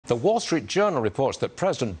The Wall Street Journal reports that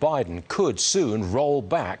President Biden could soon roll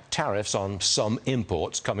back tariffs on some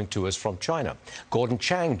imports coming to us from China. Gordon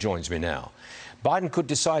Chang joins me now. Biden could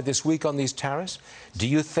decide this week on these tariffs. Do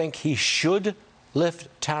you think he should lift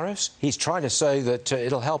tariffs? He's trying to say that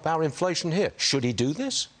it'll help our inflation here. Should he do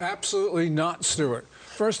this? Absolutely not, Stuart.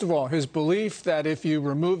 First of all, his belief that if you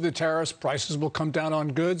remove the tariffs, prices will come down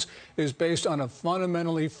on goods is based on a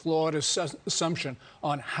fundamentally flawed assumption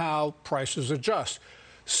on how prices adjust.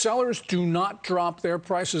 Sellers do not drop their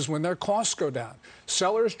prices when their costs go down.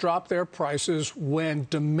 Sellers drop their prices when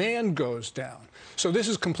demand goes down. So this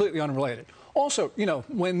is completely unrelated. Also,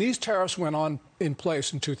 when these tariffs went on in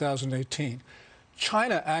place in 2018,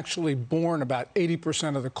 China actually borne about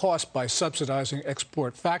 80% of the cost by subsidizing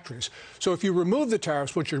export factories. So if you remove the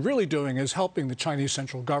tariffs, what you're really doing is helping the Chinese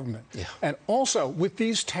central government. Yeah. And also, with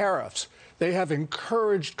these tariffs, they have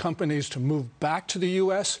encouraged companies to move back to the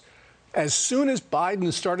U.S. As soon as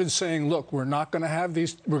Biden started saying, look, we're not going to have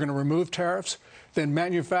these, we're going to remove tariffs, then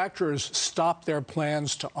manufacturers stopped their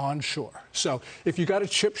plans to onshore. So if you got a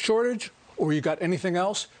chip shortage or you got anything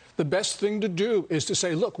else, the best thing to do is to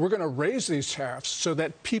say, look, we're going to raise these tariffs so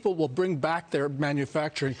that people will bring back their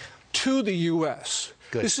manufacturing to the U.S.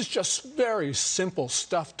 Good. This is just very simple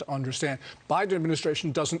stuff to understand. Biden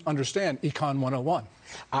administration doesn't understand Econ 101.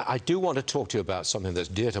 I do want to talk to you about something that's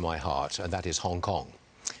dear to my heart, and that is Hong Kong.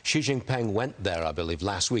 Xi Jinping went there, I believe,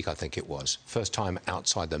 last week, I think it was, first time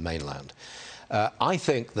outside the mainland. I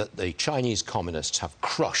think that the Chinese communists have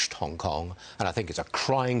crushed Hong Kong, and I think it's a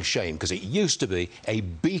crying shame because it used to be a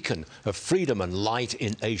beacon of freedom and light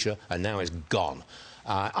in Asia, and now it's gone.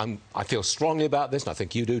 I feel strongly about this, and I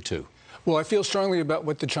think you do too. Well, I feel strongly about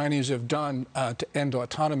what the Chinese have done to end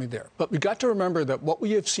autonomy there. But we've got to remember that what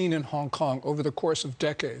we have seen in Hong Kong over the course of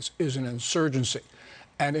decades is an insurgency.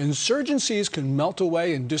 And insurgencies can melt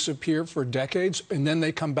away and disappear for decades, and then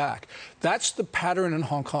they come back. That's the pattern in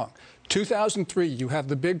Hong Kong. 2003, you have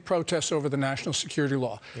the big protests over the national security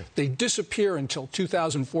law. Yeah. They disappear until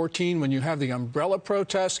 2014 when you have the umbrella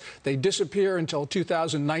protests. They disappear until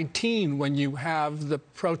 2019 when you have the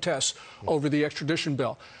protests over the extradition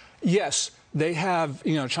bill. Yes, they have,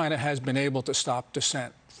 China has been able to stop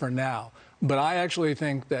dissent for now. But I actually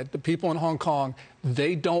think that the people in Hong Kong,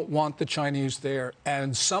 they don't want the Chinese there.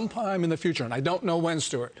 And sometime in the future, and I don't know when,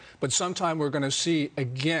 Stuart, but sometime we're going to see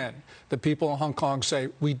again the people in Hong Kong say,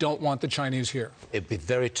 we don't want the Chinese here. It'd be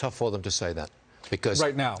very tough for them to say that. Because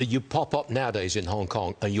right now, you pop up nowadays in Hong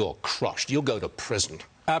Kong and you're crushed. You'll go to prison.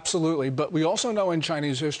 Absolutely. But we also know in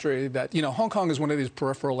Chinese history that, Hong Kong is one of these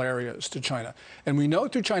peripheral areas to China. And we know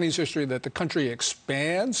through Chinese history that the country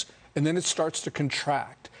expands and then it starts to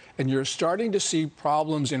contract. And you're starting to see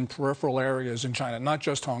problems in peripheral areas in China, not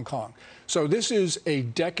just Hong Kong. So this is a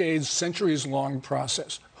decades, centuries-long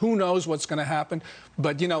process. Who knows what's going to happen?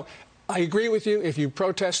 But, I agree with you. If you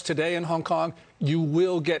protest today in Hong Kong, you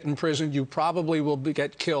will get imprisoned. You probably will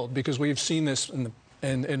get killed because we've seen this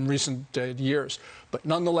in recent years. But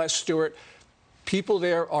nonetheless, Stuart, people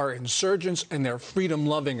there are insurgents, and they're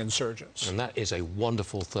freedom-loving insurgents. And that is a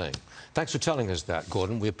wonderful thing. Thanks for telling us that,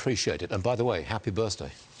 Gordon. We appreciate it. And by the way, happy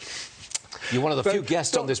birthday. You're one of the few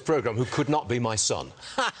guests on this programme who could not be my son.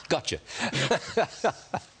 Ha! Gotcha.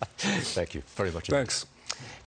 Thank you very much. Thanks.